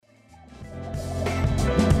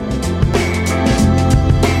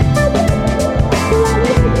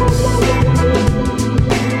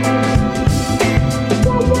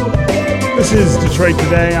This is Detroit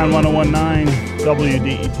Today on 101.9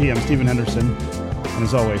 WDET. I'm Stephen Henderson, and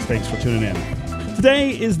as always, thanks for tuning in. Today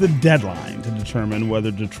is the deadline to determine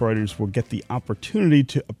whether Detroiters will get the opportunity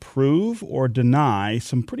to approve or deny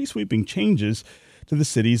some pretty sweeping changes to the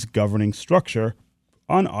city's governing structure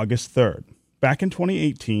on August 3rd. Back in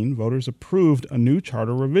 2018, voters approved a new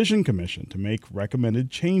charter revision commission to make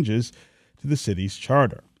recommended changes to the city's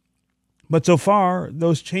charter. But so far,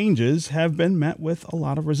 those changes have been met with a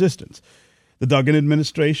lot of resistance. The Duggan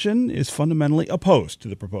administration is fundamentally opposed to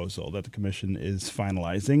the proposal that the commission is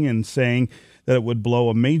finalizing and saying that it would blow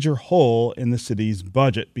a major hole in the city's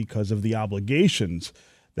budget because of the obligations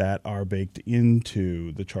that are baked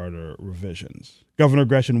into the charter revisions. Governor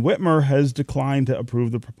Gretchen Whitmer has declined to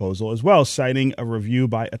approve the proposal as well, citing a review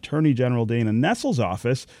by Attorney General Dana Nessel's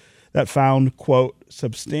office that found, quote,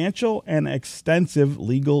 substantial and extensive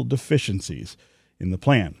legal deficiencies in the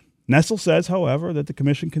plan. Nessel says, however, that the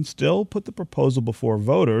commission can still put the proposal before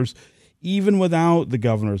voters even without the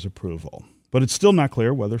governor's approval. But it's still not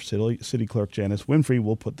clear whether City Clerk Janice Winfrey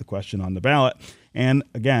will put the question on the ballot. And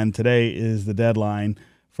again, today is the deadline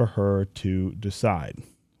for her to decide.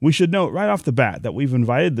 We should note right off the bat that we've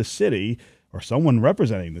invited the city, or someone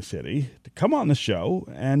representing the city, to come on the show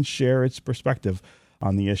and share its perspective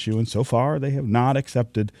on the issue, and so far they have not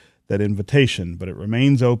accepted that invitation, but it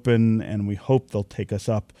remains open, and we hope they'll take us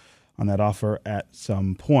up on that offer at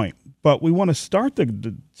some point. But we want to start the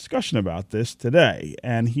discussion about this today,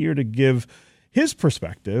 and here to give his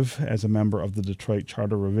perspective as a member of the Detroit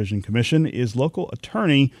Charter Revision Commission is local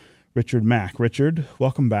attorney Richard Mack. Richard,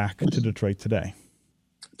 welcome back to Detroit Today.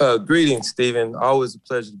 Greetings, Stephen. Always a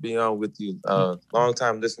pleasure to be on with you. Long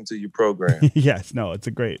time listening to your program. Yes, no,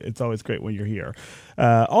 it's always great when you're here.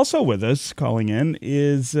 Also with us, calling in,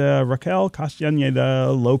 is Raquel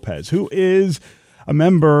Castañeda Lopez, who is a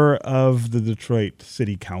member of the Detroit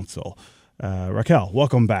City Council. Raquel,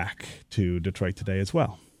 welcome back to Detroit Today as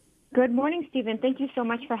well. Good morning, Stephen. Thank you so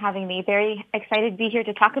much for having me. Very excited to be here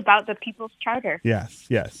to talk about the People's Charter. Yes.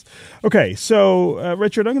 Okay, so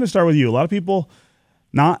Richard, I'm going to start with you. A lot of people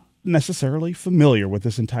not necessarily familiar with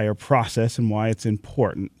this entire process and why it's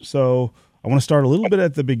important. So I want to start a little bit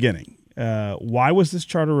at the beginning. Why was this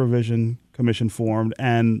Charter Revision Commission formed,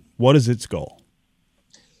 and what is its goal?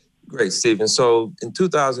 Great, Stephen. So in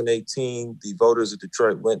 2018, the voters of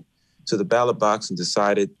Detroit went to the ballot box and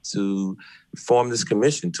decided to form this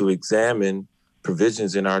commission to examine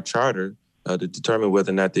provisions in our charter to determine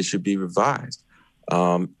whether or not they should be revised.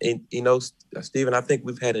 Stephen, I think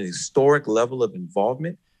we've had an historic level of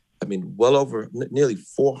involvement. I mean, well over nearly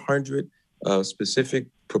 400 specific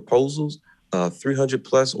proposals, 300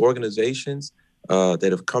 plus organizations that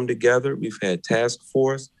have come together. We've had task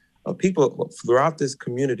force. People throughout this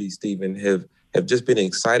community, Stephen, have just been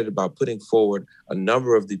excited about putting forward a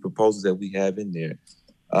number of the proposals that we have in there.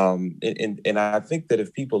 And I think that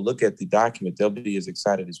if people look at the document, they'll be as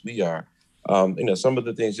excited as we are. Some of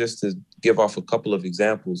the things, just to give off a couple of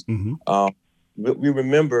examples. We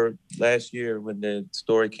remember last year when the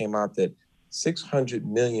story came out that $600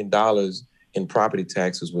 million in property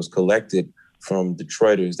taxes was collected from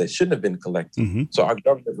Detroiters that shouldn't have been collected. So our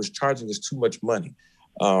government was charging us too much money.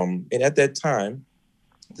 And at that time,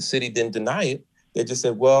 the city didn't deny it. They just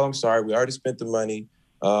said, well, I'm sorry, we already spent the money,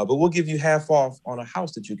 but we'll give you half off on a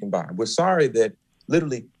house that you can buy. We're sorry that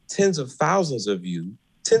literally tens of thousands of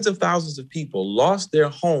people lost their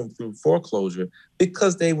home through foreclosure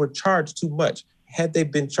because they were charged too much. Had they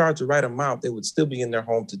been charged the right amount, they would still be in their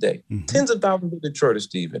home today. Tens of thousands of Detroiters,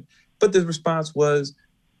 Stephen. But the response was,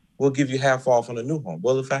 we'll give you half off on a new home.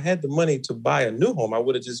 Well, if I had the money to buy a new home, I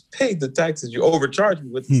would have just paid the taxes you overcharged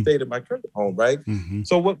me with the state of my current home, right?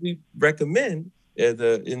 So what we recommend in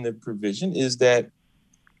the provision is that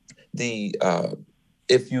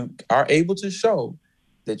if you are able to show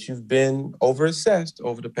that you've been overassessed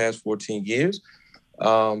over the past 14 years,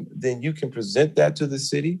 then you can present that to the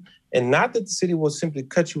city. And not that the city will simply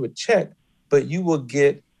cut you a check, but you will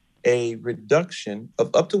get a reduction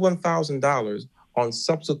of up to $1,000 on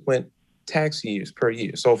subsequent tax years per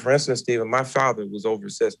year. So for instance, Stephen, my father was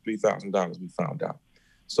overassessed $3,000, we found out.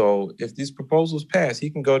 So if these proposals pass, he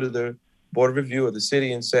can go to the Board of Review of the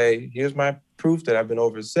city and say, here's my proof that I've been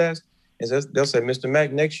overassessed. And they'll say, Mr.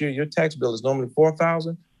 Mack, next year, your tax bill is normally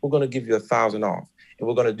 $4,000. We're going to give you $1,000 off. And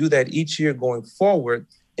we're going to do that each year going forward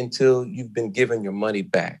until you've been given your money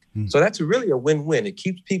back. So that's really a win-win. It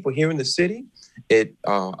keeps people here in the city. It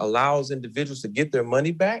allows individuals to get their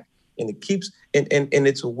money back. And it keeps, and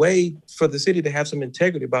it's a way for the city to have some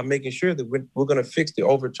integrity about making sure that we're going to fix the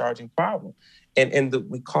overcharging problem. And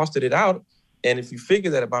we costed it out And if you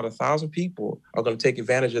figure that about 1,000 people are going to take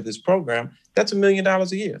advantage of this program, that's $1 million a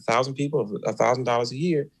year. 1,000 people, $1,000 a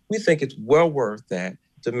year. We think it's well worth that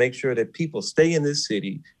to make sure that people stay in this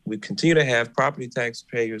city. We continue to have property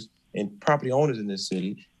taxpayers and property owners in this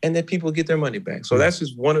city, and that people get their money back. So that's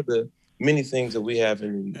just one of the many things that we have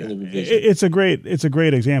in the revision. It's a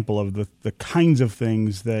great example of the kinds of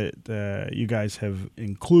things that you guys have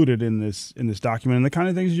included in this document, and the kind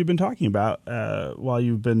of things you've been talking about while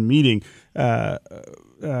you've been meeting.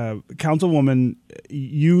 Councilwoman,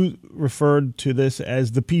 you referred to this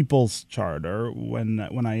as the People's Charter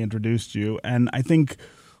when I introduced you, and I think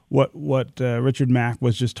what Richard Mack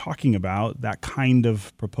was just talking about, that kind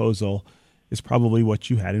of proposal, is probably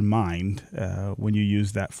what you had in mind when you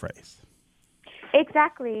used that phrase.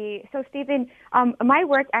 Exactly. So, Stephen, my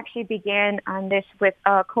work actually began on this with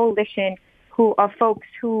a coalition of folks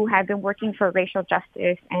who have been working for racial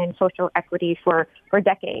justice and social equity for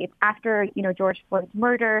decades. After, George Floyd's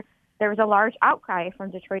murder, there was a large outcry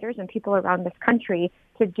from Detroiters and people around this country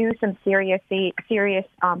to do some serious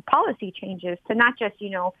policy changes, to not just,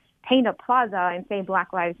 paint a plaza and say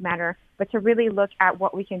Black Lives Matter, but to really look at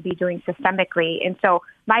what we can be doing systemically. And so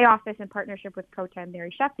my office, in partnership with Pro Tem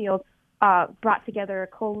Mary Sheffield, brought together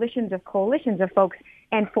coalitions of folks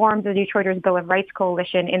and formed the Detroiters Bill of Rights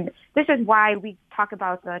Coalition. And this is why we talk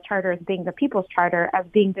about the charter as being the People's Charter, as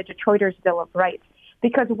being the Detroiters Bill of Rights.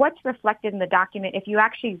 Because what's reflected in the document, if you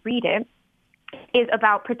actually read it, is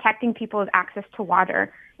about protecting people's access to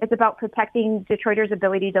water. It's about protecting Detroiters'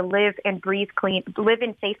 ability to live in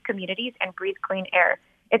safe communities and breathe clean air.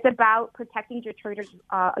 It's about protecting Detroiters,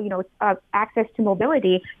 access to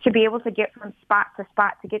mobility, to be able to get from spot to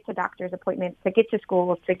spot, to get to doctor's appointments, to get to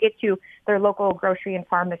schools, to get to their local grocery and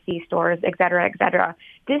pharmacy stores, et cetera, et cetera.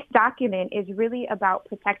 This document is really about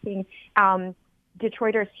protecting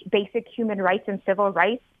Detroiters' basic human rights and civil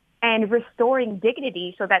rights, and restoring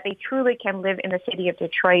dignity so that they truly can live in the city of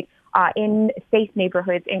Detroit in safe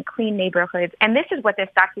neighborhoods, in clean neighborhoods. And this is what this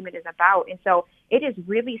document is about. And so it is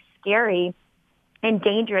really scary and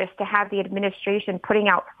dangerous to have the administration putting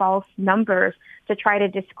out false numbers to try to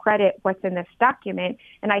discredit what's in this document.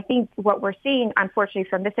 And I think what we're seeing, unfortunately,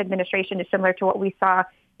 from this administration is similar to what we saw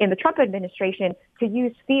in the Trump administration, to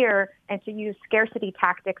use fear and to use scarcity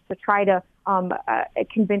tactics to try to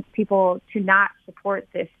convince people to not support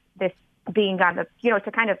this being on the,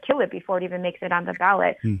 to kind of kill it before it even makes it on the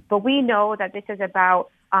ballot. But we know that this is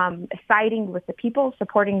about siding with the people,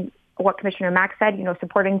 supporting what Commissioner Mack said,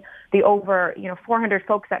 supporting the over, 400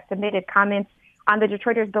 folks that submitted comments on the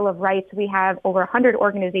Detroiters Bill of Rights. We have over 100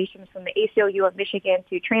 organizations, from the ACLU of Michigan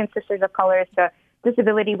to Trans Sisters of Color to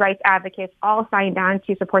disability rights advocates, all signed on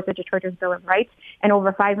to support the Detroiters Bill of Rights, and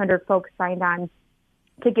over 500 folks signed on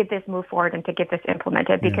to get this move forward and to get this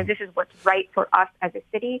implemented, because this is what's right for us as a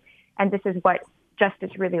city, and this is what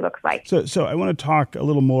justice really looks like. So I want to talk a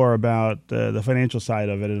little more about the financial side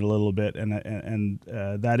of it a little bit, and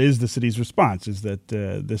that is the city's response, is that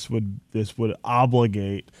this would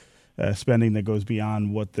obligate spending that goes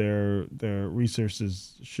beyond what their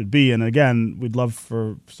resources should be. And again, we'd love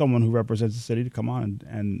for someone who represents the city to come on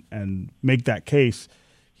and make that case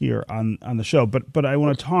here on the show. But I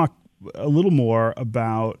want to talk a little more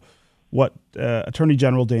about what Attorney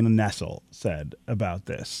General Dana Nessel said about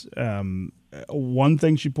this. One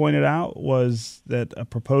thing she pointed out was that a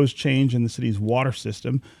proposed change in the city's water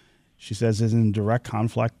system, she says, is in direct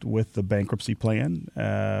conflict with the bankruptcy plan.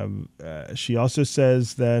 She also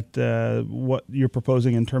says that what you're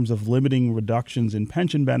proposing in terms of limiting reductions in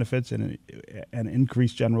pension benefits and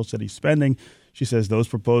increased general city spending, she says those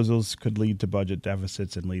proposals could lead to budget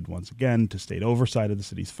deficits and lead once again to state oversight of the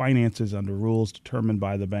city's finances under rules determined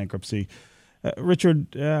by the bankruptcy.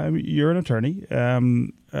 Richard, you're an attorney.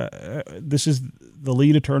 This is the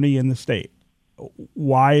lead attorney in the state.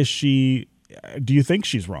 Why is she? Do you think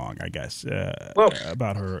she's wrong, I guess,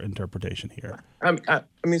 about her interpretation here? I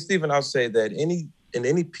mean, Stephen, I'll say that in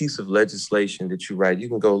any piece of legislation that you write, you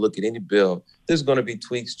can go look at any bill. There's going to be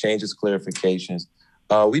tweaks, changes, clarifications.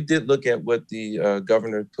 We did look at what the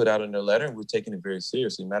governor put out in her letter, and we're taking it very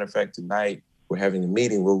seriously. Matter of fact, tonight we're having a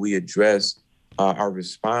meeting where we address our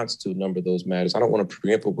response to a number of those matters. I don't want to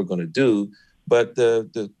preempt what we're going to do, but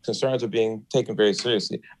the concerns are being taken very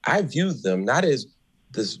seriously. I view them not as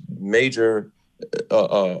this major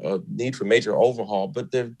need for major overhaul,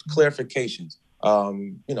 but they're clarifications.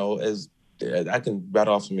 As I can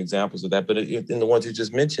rattle off some examples of that, but in the ones you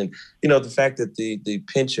just mentioned, the fact that the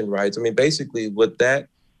pension rights, I mean, basically what that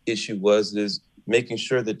issue is making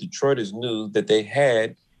sure that Detroiters knew that they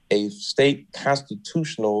had a state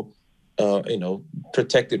constitutional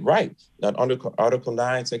protected right. Now, under Article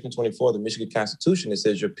 9, Section 24 of the Michigan Constitution, it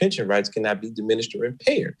says your pension rights cannot be diminished or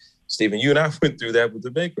impaired. Stephen, you and I went through that with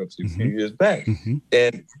the bankruptcy a few years back.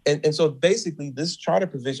 And so basically this charter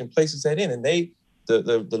provision places that in, and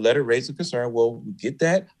the letter raised a concern, well, we get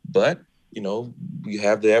that, but we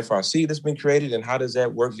have the FRC that's been created, and how does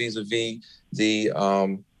that work vis-a-vis the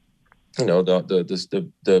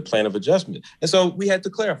the plan of adjustment? And so we had to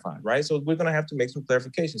clarify, right? So we're going to have to make some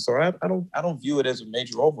clarification. So I don't view it as a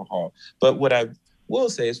major overhaul. But what I will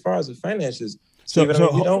say, as far as the finances,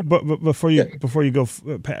 but before you go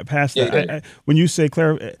past that, when you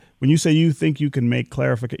say you think you can make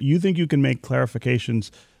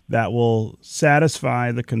clarifications that will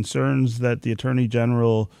satisfy the concerns that the Attorney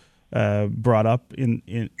General brought up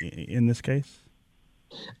in this case?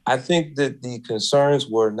 I think that the concerns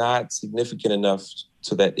were not significant enough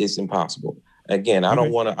so that it's impossible. Again, I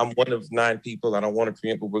don't want to. I'm one of 9 people. I don't want to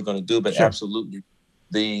preempt what we're going to do, but absolutely,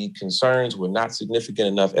 the concerns were not significant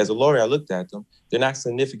enough. As a lawyer, I looked at them. They're not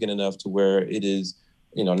significant enough to where it is,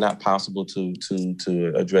 not possible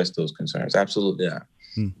to address those concerns. Absolutely not.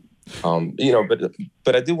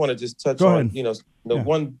 But I do want to just touch on,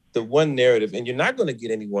 the one narrative, and you're not going to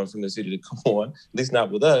get anyone from the city to come on, at least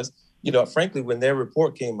not with us. Frankly, when their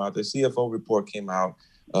report came out, the CFO report came out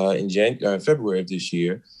in February of this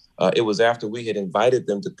year, it was after we had invited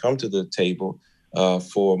them to come to the table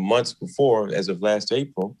for months before. As of last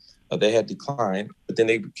April, they had declined, but then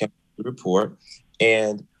they came to the report.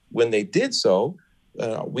 And when they did so,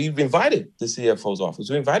 we've invited the CFO's office.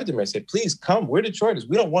 We invited them and said, please come. We're Detroiters.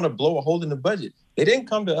 We don't want to blow a hole in the budget. They didn't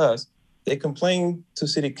come to us. They complained to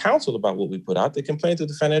City Council about what we put out. They complained to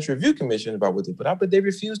the Financial Review Commission about what they put out, but they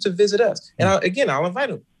refused to visit us. And I'll invite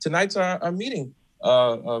them. Tonight's our meeting.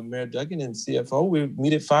 Mayor Duggan and CFO, we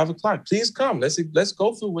meet at 5:00. Please come. Let's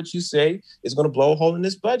go through what you say is going to blow a hole in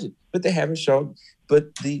this budget. But they haven't shown.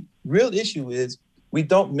 But the real issue is we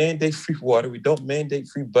don't mandate free water. We don't mandate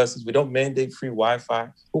free buses. We don't mandate free Wi-Fi.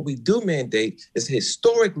 What we do mandate is a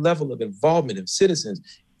historic level of involvement of citizens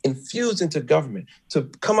infused into government to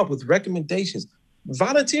come up with recommendations.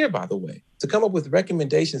 Volunteer, by the way, to come up with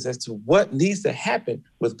recommendations as to what needs to happen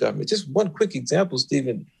with government. Just one quick example,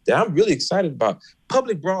 Stephen, that I'm really excited about.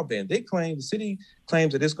 Public broadband. The city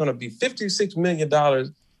claims that it's going to be $56 million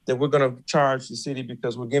that we're going to charge the city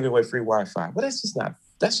because we're giving away free Wi-Fi. Well,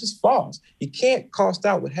 that's just false. You can't cost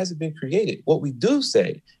out what hasn't been created. What we do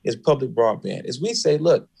say is public broadband is we say,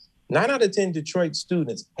 look, 9 out of 10 Detroit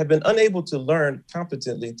students have been unable to learn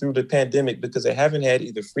competently through the pandemic because they haven't had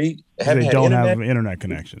either free, they don't have internet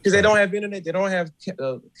connections. Because they don't have internet, they don't have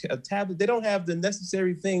a tablet, they don't have the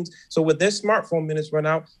necessary things. So when their smartphone minutes run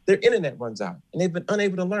out, their internet runs out, and they've been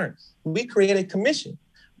unable to learn. We create a commission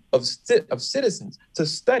of citizens to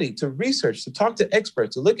study, to research, to talk to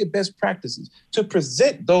experts, to look at best practices, to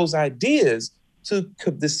present those ideas to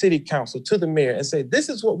the city council, to the mayor, and say, this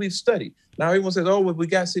is what we've studied. Now everyone says, well, we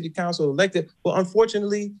got city council elected. Well,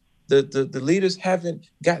 unfortunately, the leaders haven't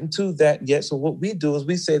gotten to that yet. So what we do is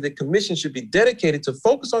we say the commission should be dedicated to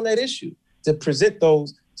focus on that issue, to present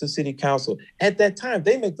those to city council. At that time,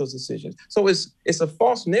 they make those decisions. So it's a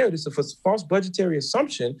false narrative, it's a false budgetary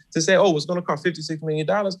assumption to say, oh, it's going to cost $56 million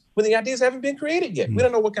when the ideas haven't been created yet. We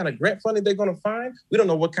don't know what kind of grant funding they're going to find. We don't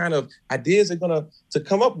know what kind of ideas they're going to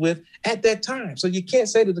come up with at that time. So you can't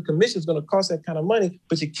say that the commission is going to cost that kind of money,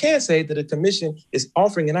 but you can say that the commission is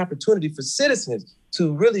offering an opportunity for citizens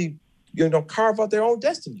to really carve out their own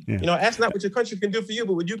destiny. Yeah. Ask not what your country can do for you,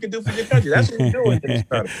 but what you can do for your country. That's what we're doing in this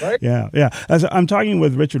country, right? Yeah. As I'm talking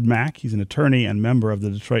with Richard Mack. He's an attorney and member of the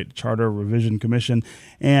Detroit Charter Revision Commission,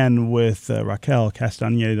 and with Raquel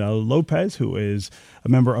Castaneda Lopez, who is a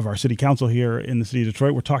member of our city council here in the city of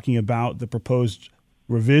Detroit. We're talking about the proposed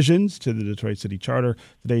revisions to the Detroit City Charter.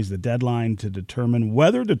 Today's the deadline to determine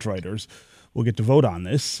whether Detroiters will get to vote on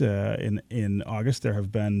this in August. There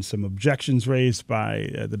have been some objections raised by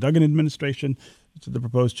the Duggan administration to the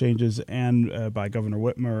proposed changes and by Governor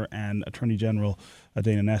Whitmer and Attorney General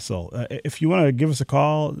Dana Nessel. If you want to give us a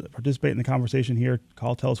call, participate in the conversation here,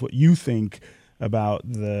 tell us what you think about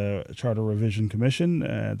the Charter Revision Commission,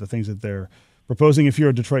 the things that they're proposing. If you're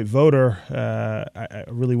a Detroit voter, I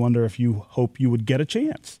really wonder if you hope you would get a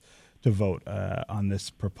chance to vote on this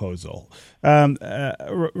proposal.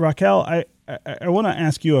 Raquel, I want to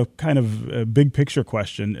ask you a kind of a big picture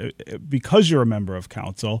question because you're a member of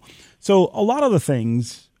council. So a lot of the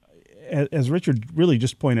things, as Richard really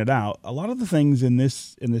just pointed out, a lot of the things in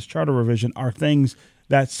this charter revision are things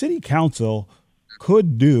that city council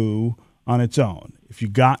could do on its own. If you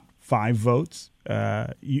got 5 votes,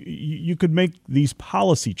 you could make these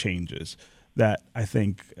policy changes that I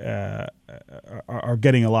think are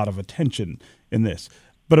getting a lot of attention in this.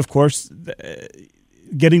 But of course,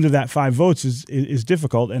 getting to that 5 votes is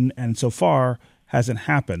difficult, and so far hasn't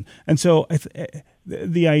happened. And so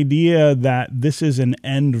the idea that this is an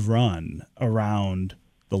end run around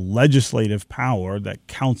the legislative power that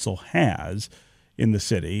council has in the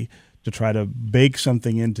city to try to bake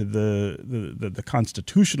something into the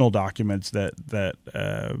constitutional documents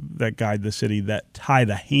that guide the city, that tie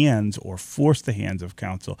the hands or force the hands of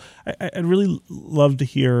council. I'd really love to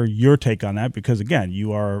hear your take on that, because again,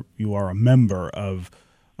 you are a member of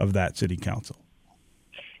that city council.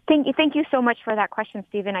 Thank you so much for that question,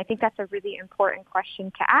 Stephen. I think that's a really important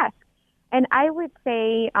question to ask. And I would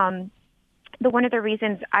say one of the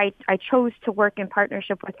reasons I chose to work in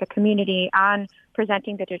partnership with the community on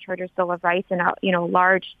presenting the Detroiters Bill of Rights and a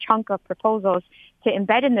large chunk of proposals to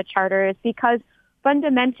embed in the charter is because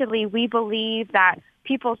fundamentally we believe that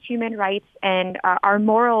people's human rights and our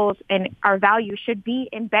morals and our values should be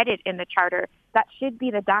embedded in the charter. That should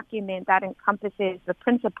be the document that encompasses the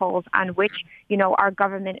principles on which, our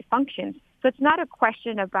government functions. So it's not a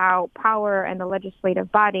question about power and the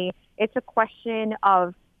legislative body. It's a question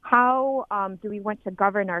of how do we want to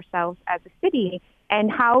govern ourselves as a city, and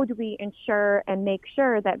how do we ensure and make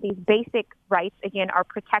sure that these basic rights, again, are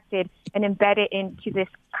protected and embedded into this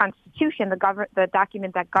Constitution, the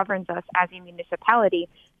document that governs us as a municipality.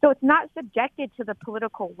 So it's not subjected to the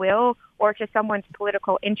political will or to someone's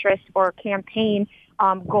political interest or campaign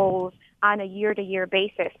goals on a year-to-year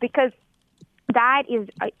basis, because that is,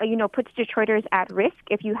 puts Detroiters at risk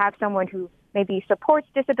if you have someone who maybe supports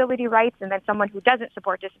disability rights and then someone who doesn't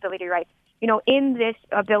support disability rights. In this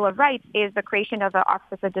Bill of Rights is the creation of the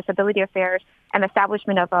Office of Disability Affairs and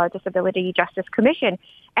establishment of a Disability Justice Commission.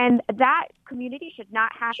 And that community should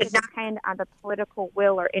not have to depend on the political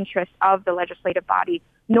will or interest of the legislative body,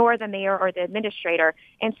 nor the mayor or the administrator.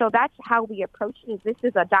 And so that's how we approach it. This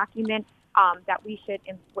is a document that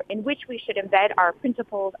in which we should embed our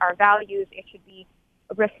principles, our values. It should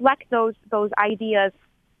reflect those ideas.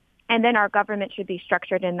 And then our government should be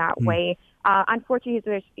structured in that way. Unfortunately,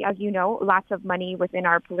 there's, as you know, lots of money within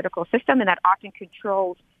our political system, and that often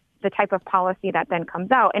controls the type of policy that then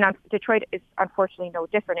comes out. And Detroit is unfortunately no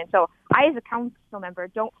different. And so I, as a council member,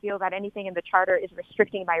 don't feel that anything in the charter is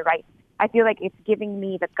restricting my rights. I feel like it's giving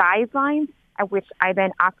me the guidelines at which I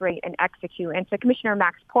then operate and execute. And to Commissioner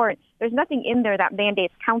Mack's point, there's nothing in there that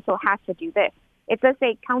mandates council has to do this. It does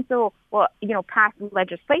say council will, pass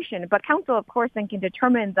legislation, but council, of course, then can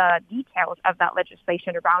determine the details of that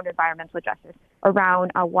legislation around environmental justice,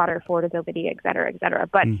 around water affordability, et cetera, et cetera.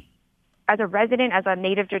 But as a resident, as a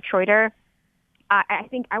native Detroiter, I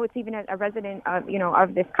think I would say even as a resident of,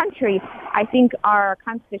 of this country, I think our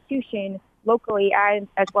Constitution locally and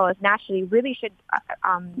as well as nationally really should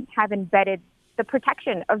have embedded the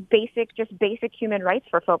protection of basic human rights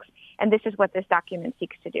for folks. And this is what this document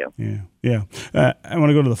seeks to do. Yeah. I want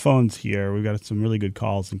to go to the phones here. We've got some really good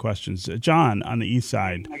calls and questions. John on the east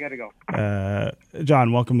side. I got to go.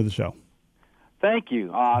 John, welcome to the show. Thank you.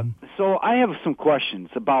 So I have some questions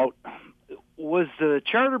about, was the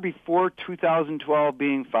charter before 2012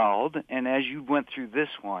 being followed? And as you went through this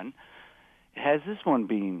one, has this one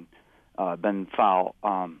been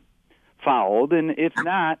followed? And if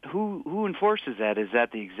not, who enforces that? Is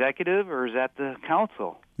that the executive or is that the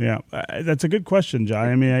council? Yeah, that's a good question, John.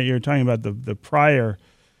 I mean, you're talking about the prior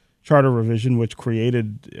charter revision, which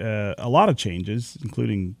created a lot of changes,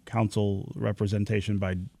 including council representation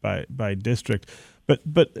by district. But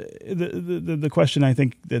the question I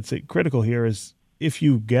think that's critical here is, if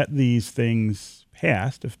you get these things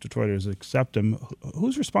passed, if Detroiters accept them,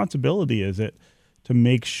 whose responsibility is it to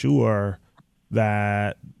make sure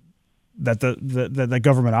that the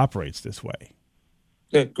government operates this way?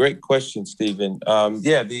 Yeah, great question, Stephen.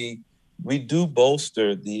 We do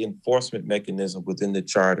bolster the enforcement mechanism within the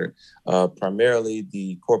charter. Primarily,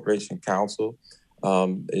 the Corporation Council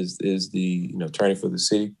is the attorney for the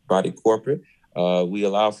city body corporate. We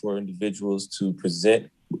allow for individuals to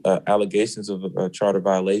present allegations of a charter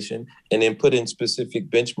violation and then put in specific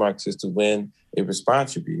benchmarks as to when a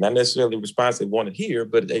response should be. Not necessarily a response they want to hear,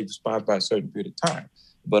 but a response by a certain period of time.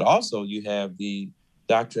 But also you have the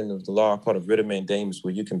doctrine of the law called a writ of mandamus,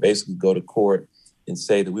 where you can basically go to court and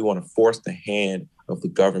say that we want to force the hand of the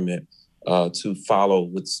government to follow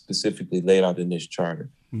what's specifically laid out in this charter.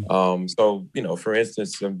 So, for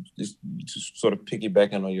instance, just sort of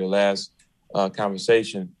piggybacking on your last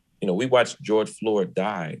conversation, we watched George Floyd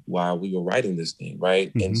die while we were writing this thing,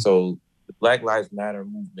 right? And so the Black Lives Matter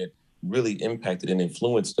movement really impacted and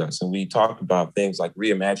influenced us. And we talked about things like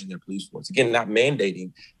reimagining the police force. Again, not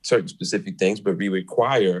mandating certain specific things, but we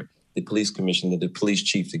require the police commission and the police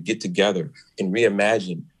chief to get together and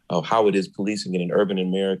reimagine how it is policing in an urban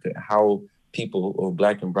America, how people, or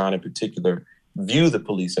Black and brown in particular, view the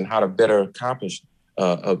police and how to better accomplish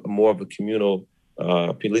more of a communal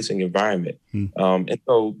policing environment. And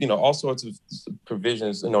so, all sorts of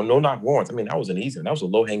provisions, no-knock warrants. I mean, that was an easy one. That was a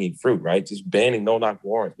low-hanging fruit, right? Just banning no-knock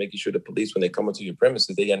warrants, making sure the police, when they come into your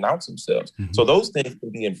premises, they announce themselves. So those things can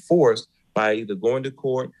be enforced by either going to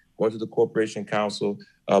court, going to the corporation council,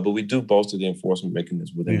 but we do bolster the enforcement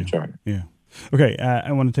mechanism within the charter. Yeah. Okay,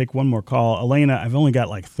 I want to take one more call. Elena, I've only got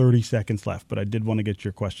like 30 seconds left, but I did want to get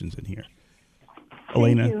your questions in here.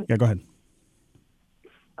 Elena, yeah, go ahead.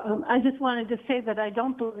 I just wanted to say that I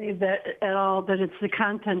don't believe that at all that it's the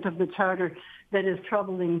content of the charter that is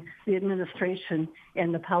troubling the administration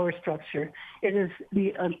and the power structure. It is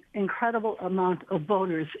the incredible amount of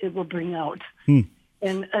voters it will bring out.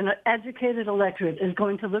 And an educated electorate is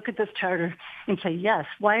going to look at this charter and say, yes,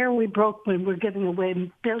 why are we broke when we're giving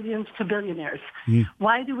away billions to billionaires?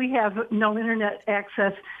 Why do we have no internet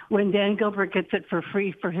access when Dan Gilbert gets it for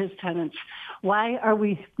free for his tenants? Why are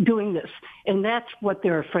we doing this? And that's what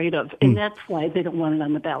they're afraid of, and that's why they don't want it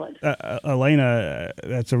on the ballot. Elena,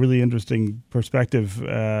 that's a really interesting perspective.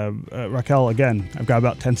 Raquel, again, I've got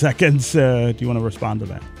about 10 seconds. Do you want to respond to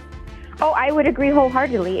that? Oh, I would agree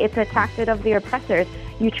wholeheartedly. It's a tactic of the oppressors.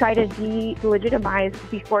 You try to delegitimize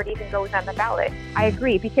before it even goes on the ballot. I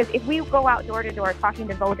agree, because if we go out door to door talking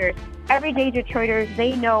to voters, everyday Detroiters,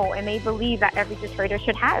 they know and they believe that every Detroiter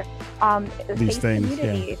should have these safe things,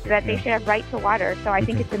 communities, that they should have right to water. So I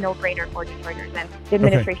think it's a no-brainer for Detroiters, and the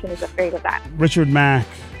administration is afraid of that. Richard Mack,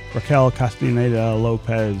 Raquel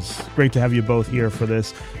Castaneda-Lopez, great to have you both here for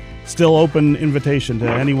this. Still open invitation to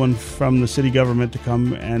anyone from the city government to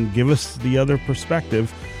come and give us the other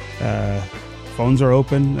perspective. Phones are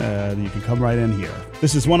open. You can come right in here.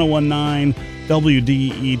 This is 101.9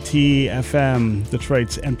 WDET FM,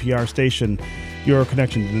 Detroit's NPR station. Your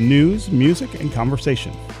connection to the news, music, and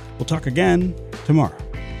conversation. We'll talk again tomorrow.